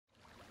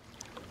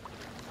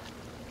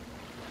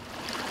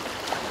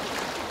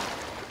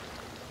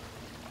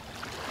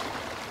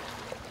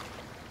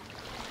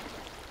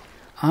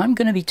I'm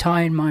going to be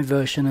tying my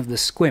version of the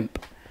Squimp,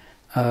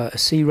 a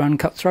sea-run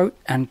cutthroat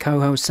and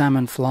Coho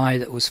salmon fly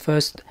that was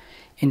first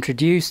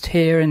introduced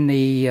here in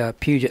the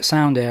Puget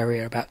Sound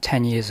area about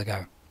 10 years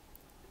ago.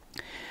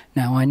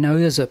 Now I know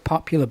there's a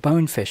popular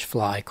bonefish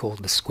fly called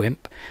the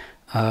Squimp,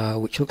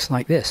 which looks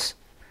like this.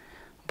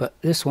 But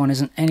this one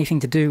isn't anything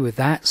to do with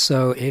that,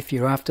 so if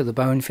you're after the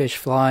bonefish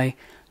fly,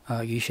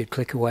 you should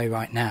click away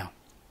right now.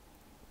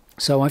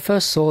 So I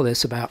first saw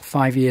this about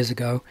 5 years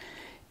ago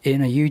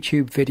in a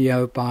YouTube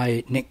video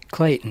by Nick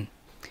Clayton,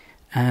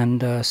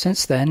 and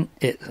since then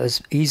it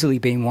has easily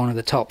been one of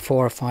the top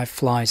 4 or 5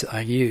 flies that I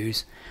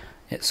use.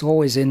 It's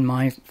always in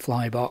my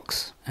fly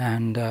box,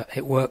 and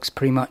it works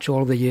pretty much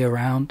all of the year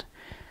round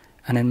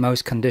and in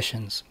most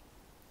conditions.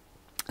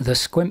 The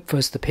Squimp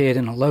first appeared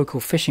in a local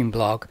fishing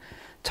blog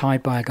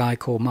tied by a guy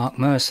called Mark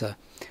Mercer,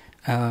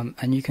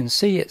 and you can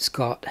see it's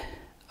got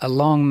a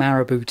long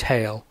marabou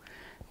tail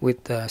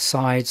with the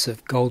sides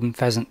of golden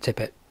pheasant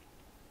tippet.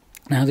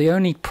 Now the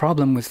only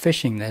problem with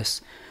fishing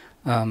this,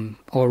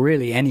 or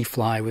really any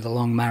fly with a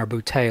long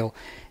marabou tail,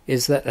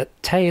 is that the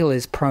tail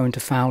is prone to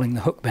fouling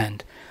the hook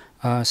bend,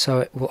 so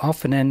it will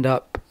often end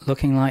up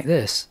looking like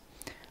this,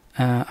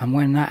 and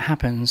when that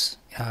happens,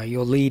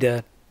 your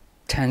leader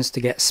tends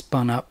to get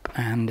spun up,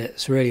 and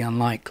it's really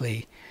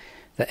unlikely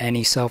that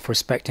any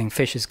self-respecting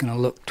fish is going to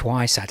look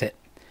twice at it.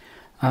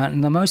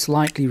 And the most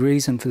likely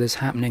reason for this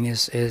happening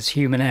is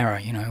human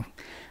error,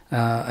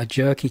 a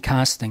jerky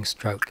casting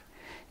stroke.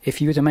 If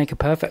you were to make a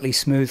perfectly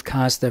smooth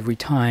cast every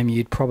time,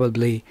 you'd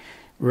probably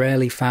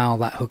rarely foul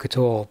that hook at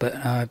all.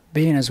 But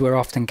being as we're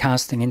often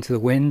casting into the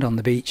wind on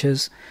the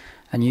beaches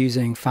and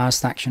using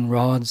fast action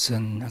rods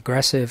and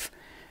aggressive,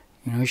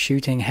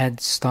 shooting head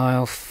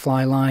style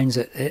fly lines,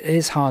 it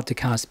is hard to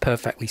cast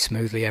perfectly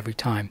smoothly every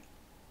time.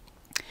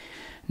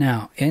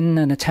 Now, in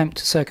an attempt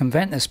to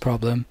circumvent this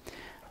problem,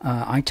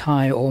 I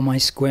tie all my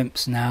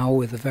Squimps now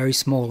with a very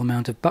small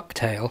amount of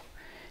bucktail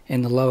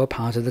in the lower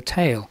part of the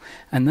tail,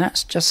 and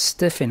that's just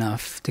stiff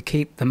enough to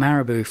keep the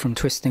marabou from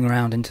twisting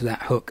around into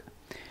that hook.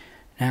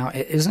 Now,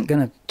 it isn't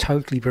going to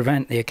totally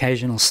prevent the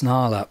occasional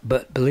snarl up,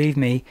 but believe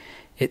me,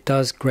 it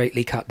does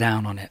greatly cut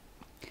down on it.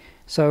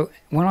 So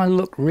when I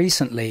looked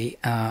recently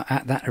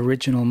at that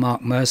original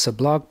Mark Mercer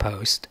blog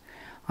post,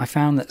 I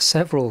found that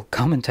several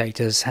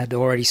commentators had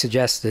already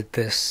suggested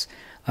this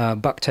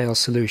bucktail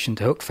solution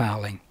to hook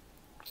fouling.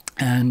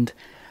 And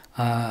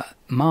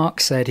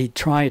Mark said he'd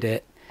tried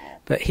it,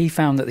 but he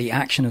found that the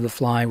action of the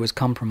fly was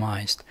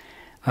compromised.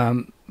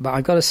 But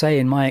I've got to say,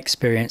 in my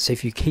experience,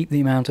 if you keep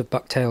the amount of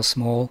bucktail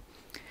small,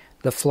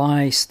 the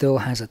fly still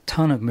has a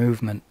ton of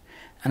movement,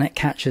 and it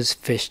catches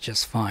fish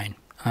just fine.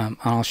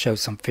 I'll show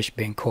some fish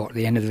being caught at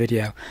the end of the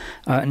video.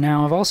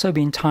 Now, I've also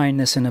been tying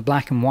this in a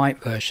black and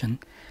white version,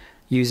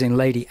 using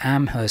Lady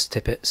Amherst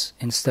tippets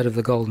instead of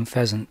the golden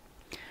pheasant.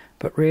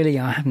 But really,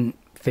 I haven't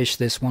fished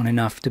this one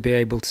enough to be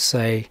able to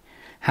say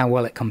how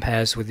well it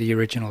compares with the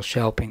original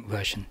shell pink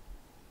version.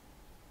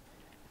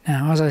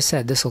 Now, as I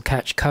said, this will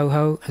catch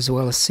coho as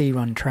well as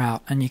sea-run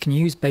trout, and you can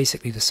use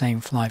basically the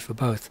same fly for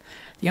both.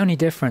 The only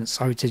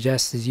difference I would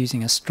suggest is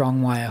using a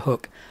strong wire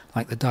hook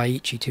like the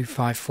Daiichi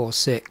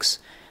 2546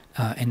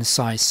 in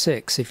size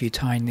 6 if you're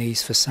tying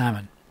these for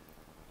salmon.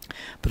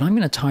 But I'm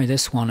going to tie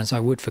this one as I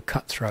would for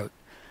cutthroat,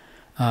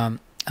 and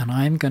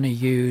I'm going to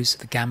use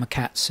the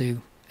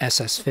Gamakatsu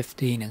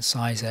SS15 in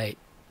size 8.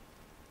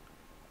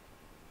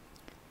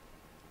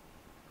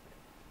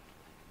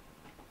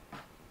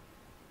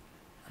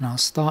 And I'll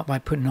start by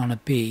putting on a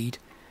bead.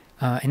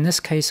 In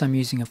this case I'm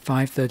using a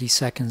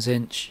 5/32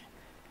 inch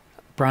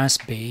brass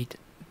bead,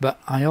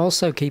 but I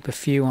also keep a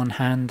few on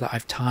hand that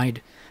I've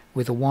tied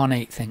with a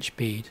 1/8 inch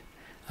bead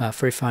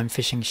for if I'm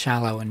fishing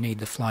shallow and need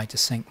the fly to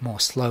sink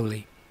more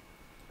slowly.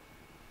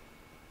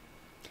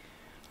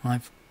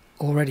 I've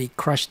already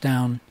crushed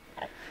down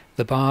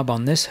the barb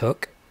on this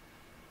hook.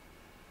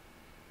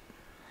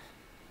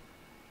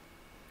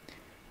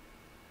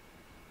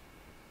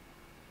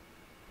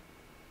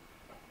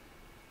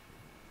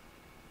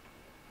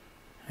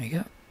 There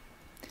you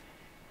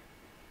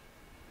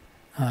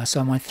go.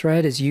 So my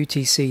thread is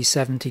UTC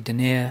 70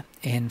 denier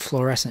in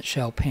fluorescent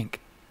shell pink.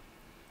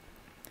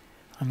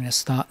 I'm going to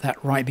start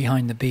that right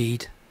behind the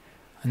bead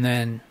and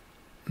then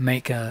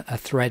make a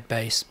thread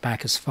base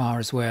back as far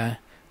as where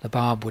the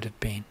barb would have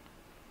been.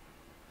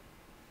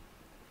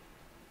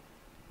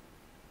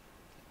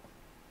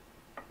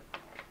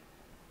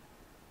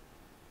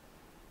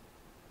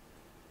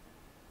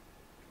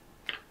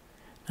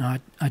 Now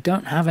I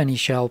don't have any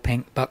shell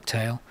pink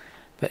bucktail,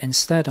 but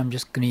instead I'm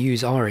just going to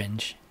use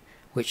orange,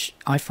 which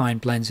I find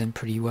blends in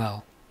pretty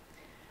well.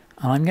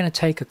 And I'm going to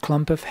take a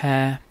clump of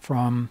hair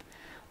from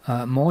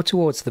more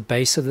towards the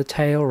base of the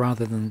tail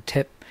rather than the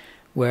tip,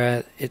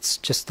 where it's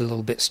just a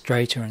little bit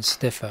straighter and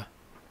stiffer.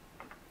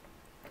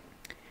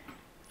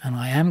 And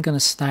I am going to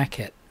stack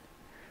it.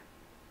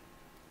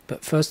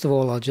 But first of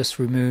all, I'll just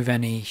remove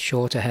any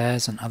shorter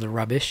hairs and other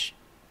rubbish.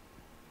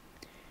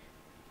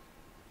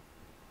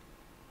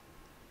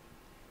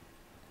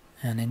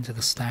 And into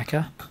the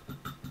stacker.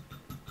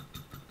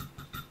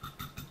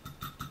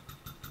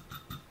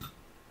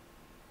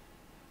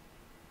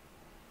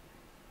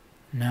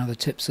 Now the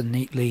tips are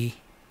neatly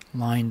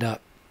lined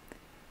up.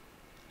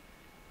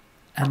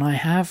 And I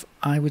have,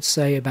 I would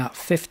say, about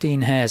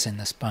 15 hairs in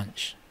this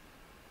bunch.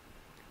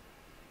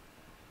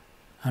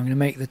 I'm going to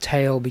make the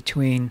tail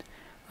between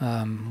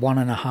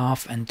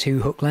 1.5 and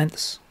 2 hook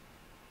lengths.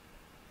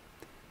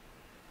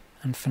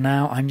 And for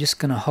now I'm just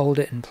going to hold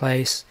it in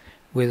place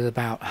with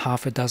about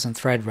half a dozen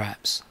thread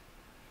wraps.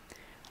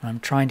 I'm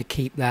trying to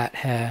keep that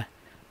hair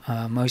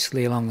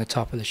mostly along the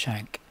top of the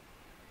shank.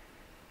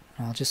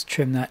 I'll just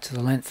trim that to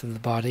the length of the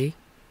body,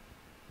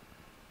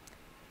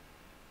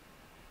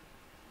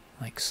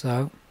 like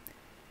so.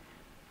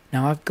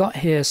 Now I've got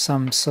here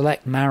some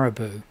Select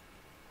Marabou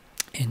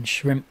in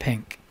shrimp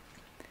pink,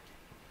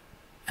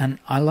 and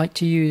I like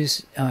to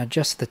use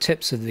just the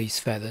tips of these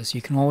feathers.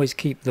 You can always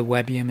keep the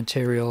webbier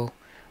material,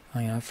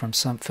 for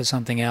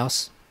something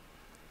else.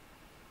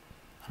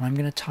 And I'm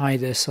going to tie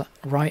this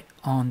right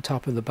on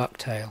top of the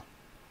bucktail.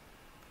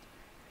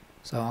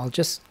 So I'll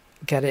just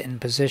get it in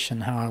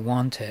position how I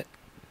want it,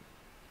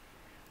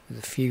 with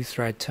a few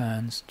thread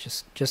turns,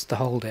 just to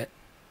hold it.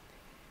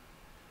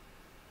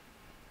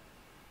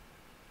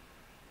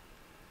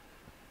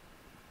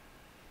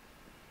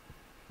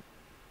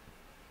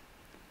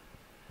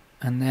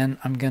 And then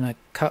I'm going to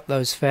cut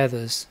those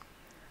feathers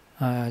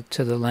to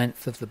the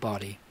length of the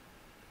body.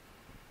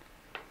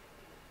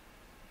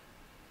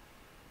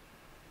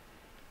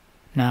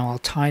 Now I'll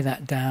tie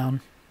that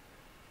down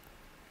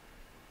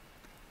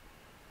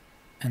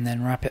and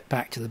then wrap it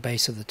back to the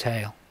base of the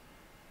tail.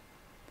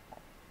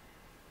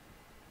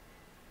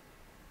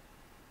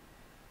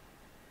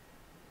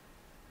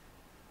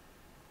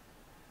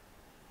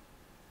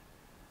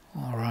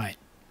 Alright,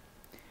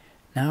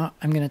 now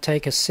I'm going to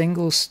take a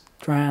single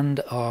strand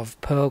of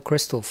pearl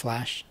crystal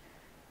flash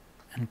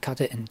and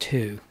cut it in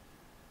two.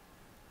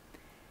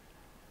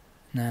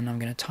 And then I'm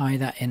going to tie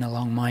that in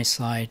along my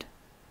side,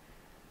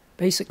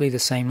 basically the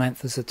same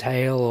length as the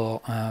tail,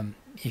 or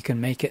you can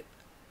make it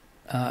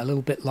a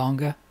little bit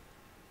longer.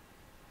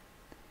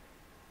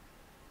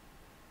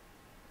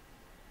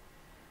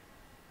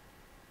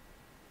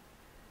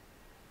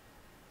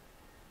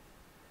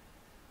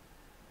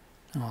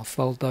 I'll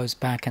fold those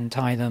back and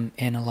tie them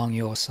in along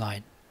your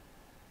side.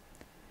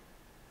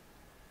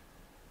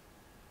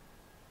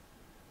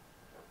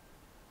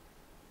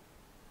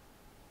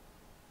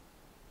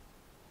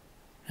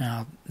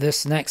 Now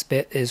this next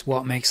bit is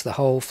what makes the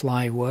whole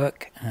fly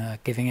work,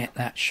 giving it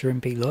that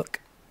shrimpy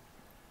look.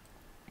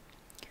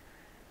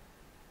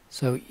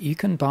 So you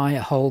can buy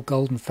a whole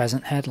golden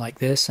pheasant head like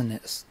this, and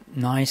it's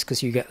nice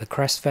because you get the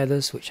crest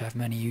feathers, which have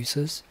many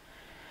uses.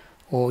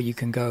 Or you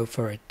can go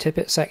for a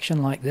tippet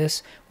section like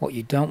this. What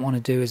you don't want to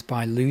do is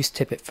buy loose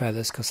tippet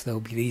feathers, because there'll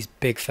be these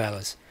big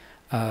fellas,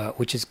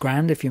 which is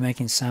grand if you're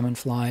making salmon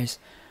flies,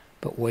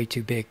 but way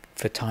too big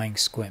for tying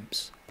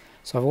squimps.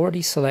 So I've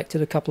already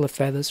selected a couple of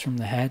feathers from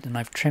the head, and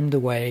I've trimmed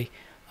away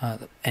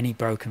any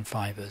broken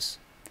fibers.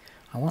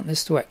 I want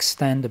this to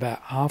extend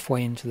about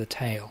halfway into the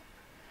tail.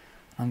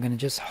 I'm going to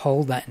just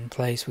hold that in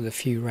place with a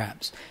few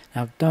wraps.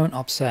 Now don't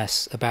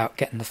obsess about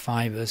getting the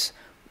fibers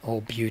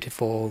all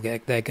beautiful. They're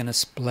going to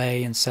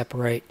splay and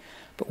separate,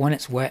 but when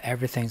it's wet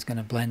everything's going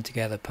to blend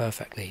together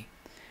perfectly.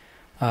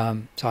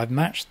 So I've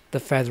matched the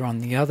feather on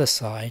the other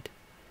side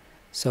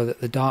so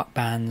that the dark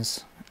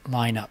bands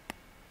line up.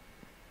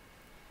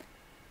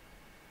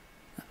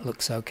 That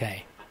looks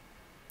okay.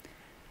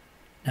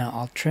 Now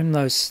I'll trim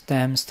those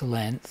stems to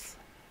length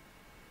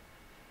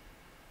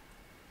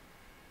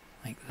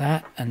like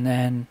that, and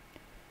then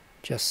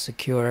just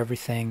secure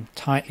everything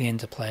tightly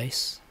into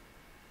place.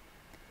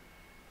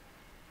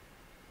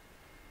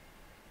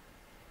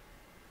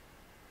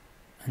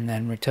 And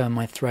then return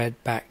my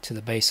thread back to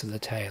the base of the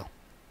tail.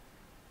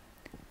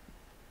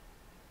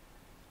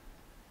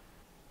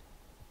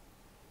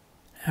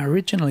 Now,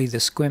 originally the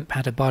Squimp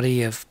had a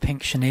body of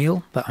pink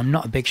chenille, but I'm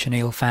not a big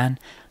chenille fan,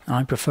 and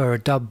I prefer a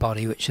dub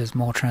body which is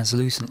more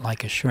translucent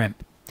like a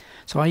shrimp.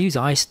 So I use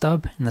ice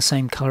dub in the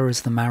same colour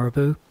as the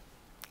marabou.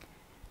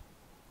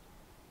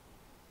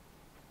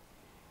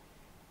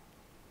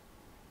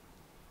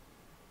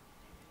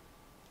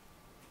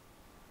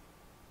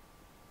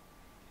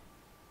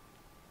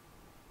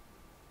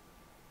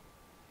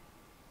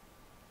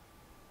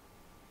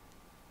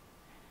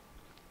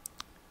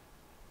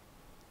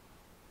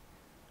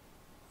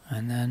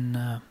 And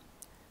then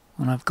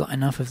when I've got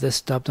enough of this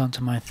dubbed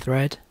onto my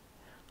thread,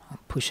 I'll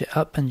push it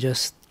up and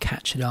just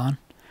catch it on,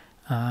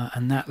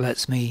 and that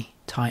lets me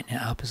tighten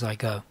it up as I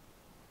go.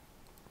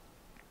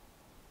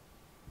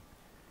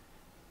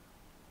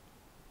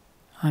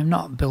 I'm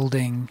not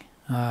building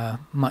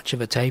much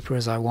of a taper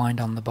as I wind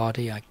on the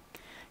body. I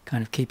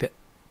kind of keep it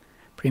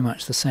pretty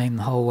much the same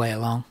the whole way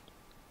along.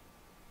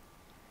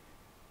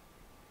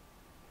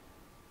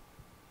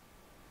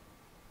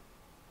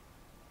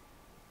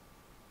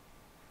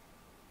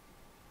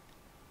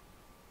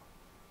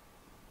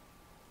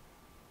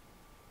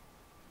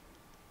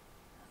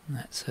 And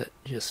that's it,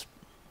 just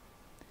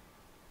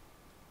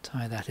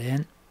tie that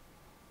in.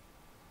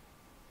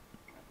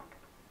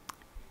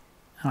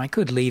 And I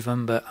could leave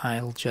them, but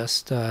I'll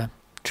just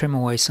trim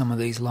away some of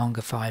these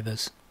longer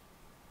fibers.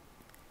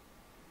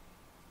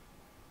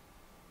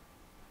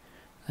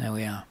 There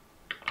we are.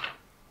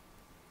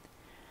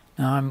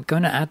 Now I'm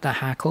going to add the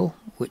hackle,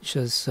 which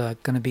is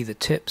going to be the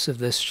tips of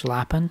this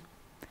schlappen.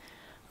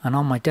 And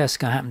on my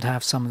desk I happen to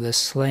have some of this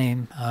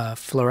same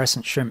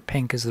fluorescent shrimp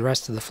pink as the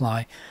rest of the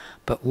fly,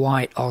 but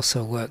white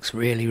also works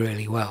really,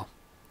 really well.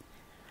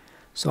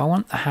 So I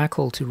want the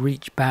hackle to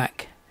reach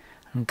back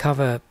and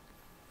cover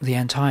the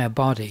entire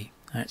body,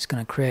 and it's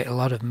going to create a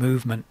lot of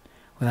movement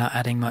without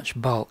adding much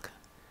bulk.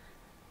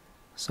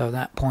 So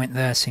that point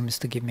there seems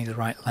to give me the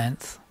right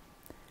length.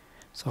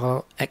 So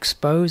I'll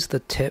expose the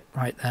tip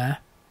right there,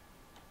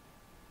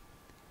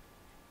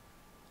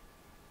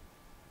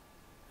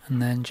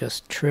 and then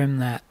just trim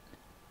that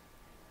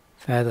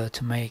feather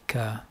to make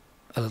a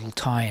little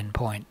tie-in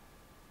point.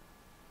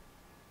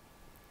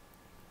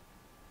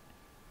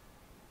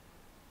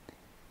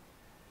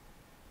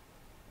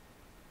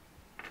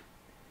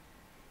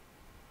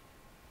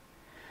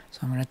 So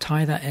I'm going to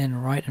tie that in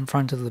right in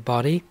front of the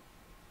body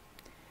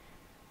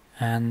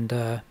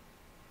and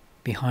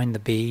behind the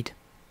bead.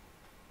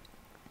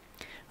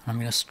 I'm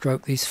going to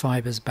stroke these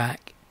fibers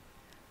back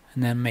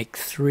and then make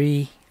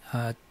 3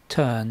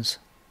 turns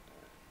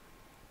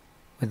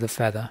with the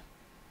feather.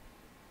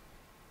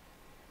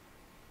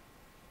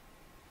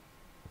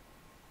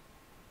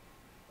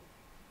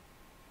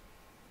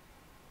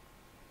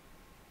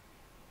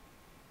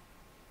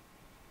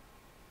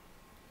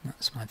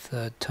 That's my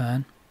 3rd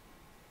turn.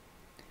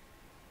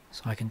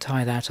 So I can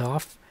tie that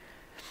off.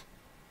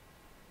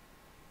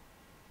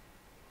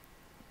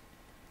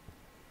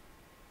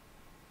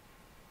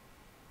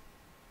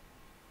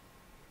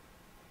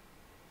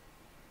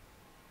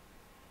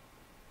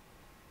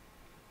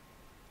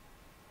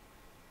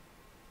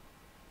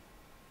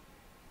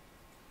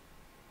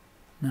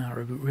 Now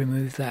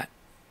remove that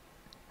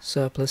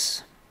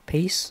surplus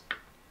piece.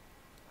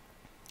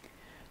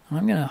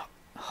 I'm going to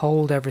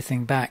hold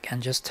everything back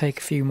and just take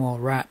a few more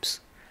wraps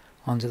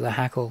onto the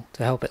hackle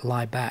to help it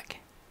lie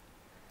back.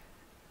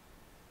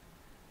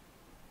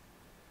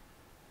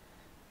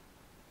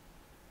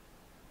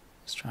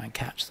 Let's try and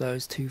catch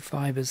those 2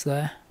 fibers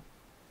there.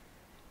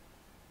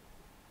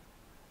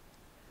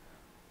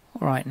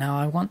 Alright, now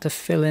I want to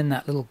fill in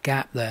that little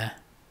gap there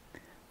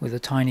with a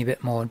tiny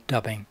bit more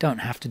dubbing. Don't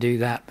have to do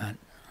that, but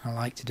I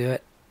like to do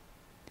it.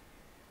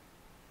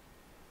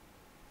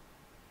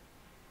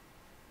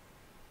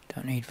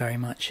 Don't need very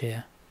much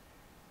here.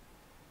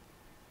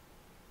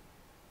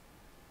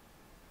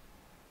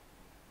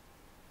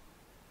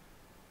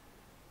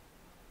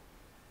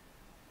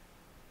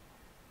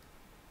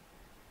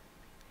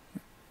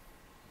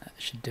 That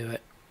should do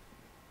it.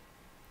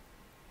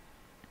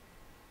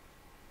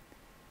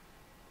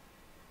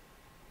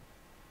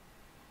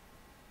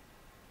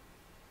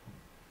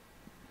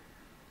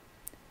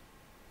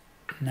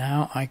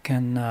 Now I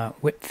can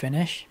whip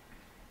finish.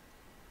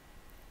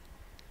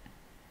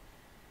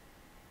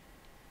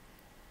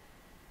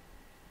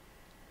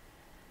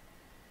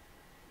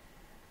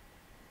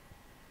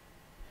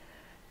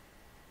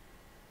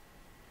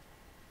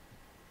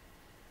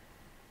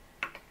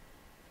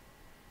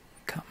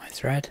 Cut my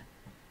thread.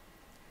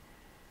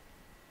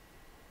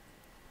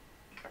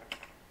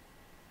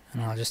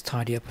 And I'll just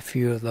tidy up a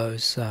few of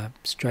those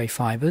stray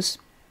fibers.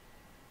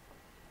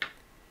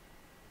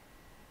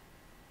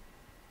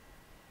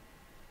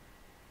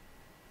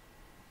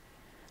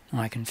 And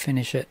I can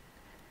finish it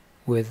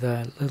with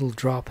a little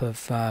drop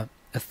of a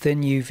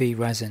thin UV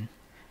resin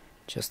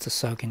just to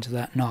soak into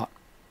that knot.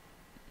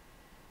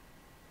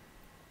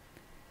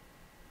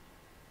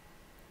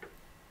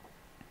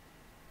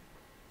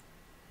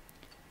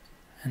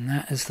 And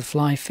that is the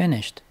fly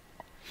finished.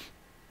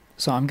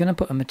 So I'm going to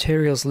put a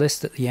materials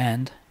list at the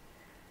end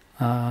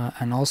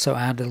and also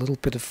add a little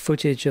bit of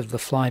footage of the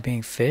fly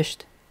being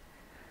fished.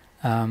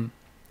 And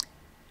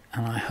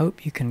I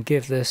hope you can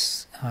give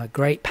this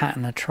great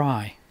pattern a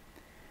try.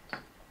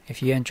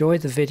 If you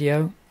enjoyed the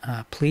video,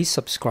 please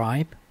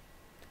subscribe.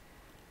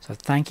 So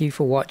thank you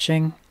for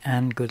watching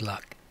and good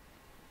luck.